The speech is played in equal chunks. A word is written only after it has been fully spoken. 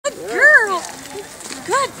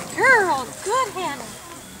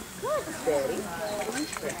steady.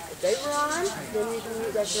 If they run, then you can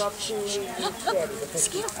use that your opportunity to be steady.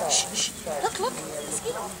 Mosquito. Look.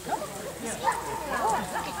 Mosquito. Come on. Mosquito. Oh,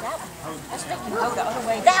 look at that one. Let's make him go the other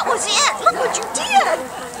way. That was it. Look what you did.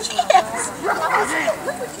 Yes. That was it.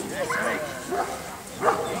 Look what you did.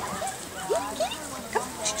 Get it. Come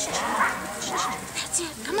on. That's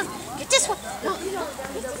it. Come on. Get this one. No.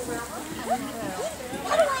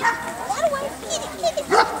 That away. Get it.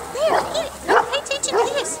 There, get it. No, pay attention to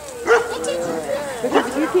this. Pay attention to this. Because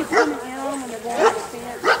if you keep coming in when they're going to the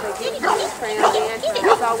fence, they get crammed in.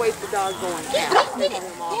 It's always the dog going out. Get it.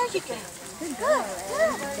 There you go. Good. Good.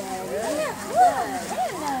 Yeah, good.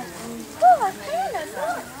 Hannah. Good, Hannah.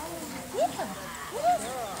 Good. Yeah.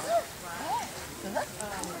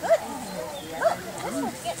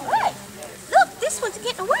 Good. Look, this one's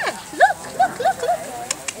getting away. Look.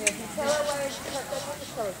 And if you tell her where to put the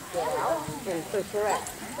clothes, get out and push her out.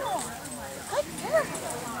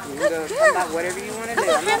 Good girl. Whatever you want to do.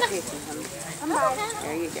 I'm not picking them.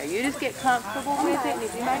 There you go. You just get comfortable with it, and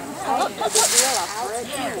if you make mistakes, no big deal. I'll spread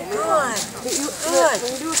you. Good.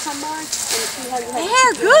 When you do a come on, and see how you have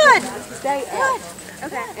There, good. Stay up.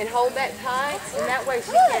 Okay. And hold that tight, and that way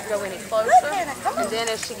she can't go any closer. And then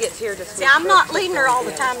as she gets here, just see, I'm not leading her all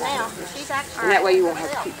the time now. She's actually. And that way you won't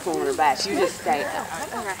have to keep pulling her back. You just stay up.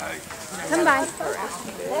 Okay. Come by.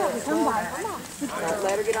 Come by. Don't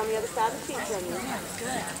let her get on the other side of the seat from you.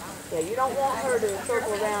 Good. Yeah, you don't want her to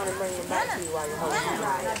circle around and bring them back to you while you're holding her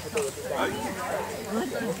right.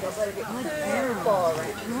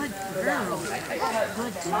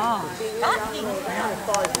 Good dog.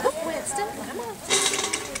 Look, Winston. Come on.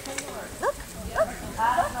 Look.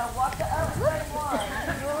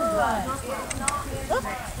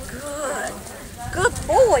 Good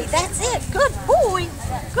boy. That's it. Good boy.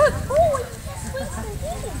 Winston,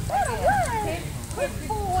 get him. That away. Good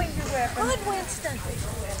boy. Good, Winston.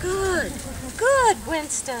 Good,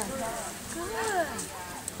 Winston. Good.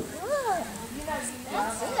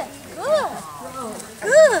 That's it. Good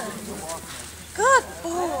boy. Good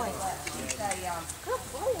boy.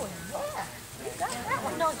 Yeah. You got that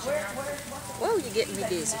one, don't you? Whoa, you're getting me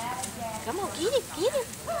dizzy. Come on, get him.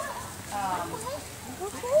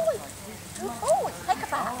 Good boy. Take a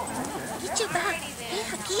bite. Get your bite.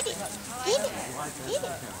 Yeah, get it.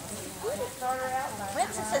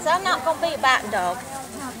 Winston says, I'm not going to be a biting dog.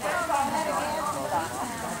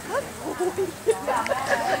 Good boy.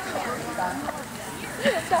 You're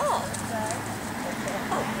a dog.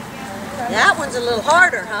 That one's a little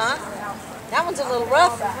harder, huh? That one's a little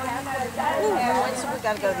rougher. Ooh, Winston, we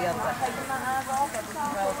got to go the other way.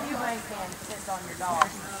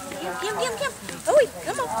 Give him. Oh,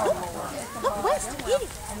 come on. Look, Winston, get him.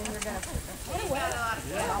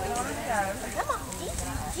 Come on, get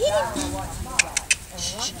him.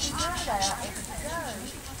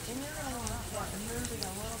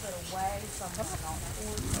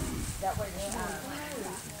 That way you're not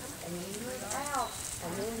and you move out,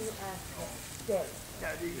 and then you ask for steady.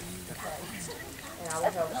 And I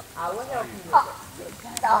will help you with it.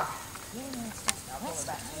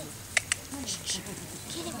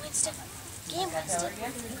 Get him, Winston.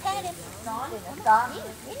 Pat him.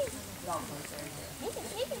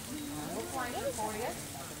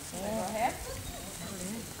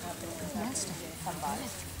 Winston.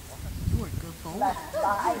 You are a good boy.